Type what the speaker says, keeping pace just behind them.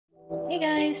Hey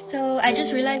guys, so I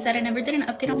just realized that I never did an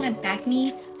update on my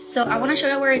acne, so I want to show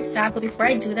you where it's at. But before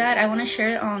I do that, I want to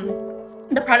share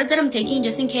the products that I'm taking,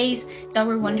 just in case y'all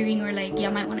were wondering, or like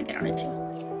y'all might want to get on it too.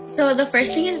 So the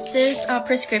first thing is this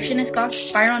prescription. It's called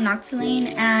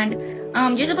spironolactone,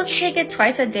 and you're supposed to take it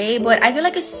twice a day, but I feel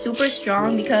like it's super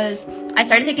strong because I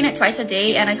started taking it twice a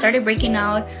day and I started breaking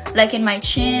out like in my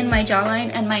chin, my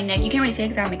jawline, and my neck. You can't really see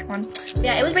because I have makeup on. But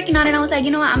yeah, it was breaking out, and I was like,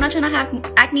 you know what, I'm not trying to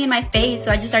have acne in my face,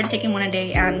 so I just started taking one a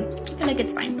day, and I feel like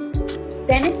it's fine.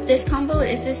 Then it's this combo.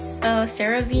 It's this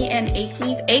CeraVe and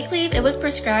Aklief. Aklief, it was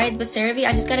prescribed, but CeraVe,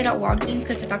 I just got it at Walgreens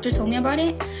because the doctor told me about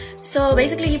it. So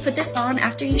basically, you put this on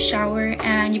after you shower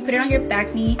and you put it on your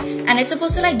acne, and it's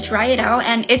supposed to like dry it out,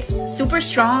 and it's super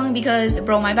strong because,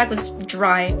 bro, my back was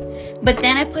dry. But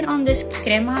then I put on this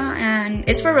crema, and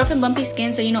it's for rough and bumpy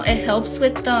skin, so you know, it helps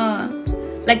with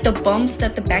the bumps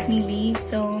that the acne leaves.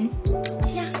 So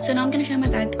yeah, so now I'm gonna show my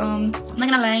back. I'm not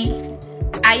gonna lie,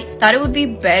 I thought it would be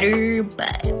better,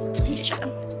 but I need to show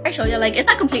them. I show you, like, it's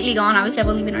not completely gone. Obviously, I've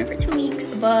only been on it for 2 weeks,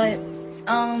 but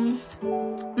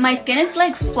my skin is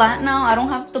like flat now. I don't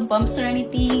have the bumps or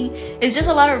anything. It's just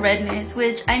a lot of redness,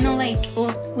 which I know like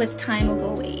with time will go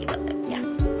away. But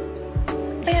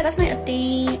yeah, that's my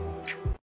update.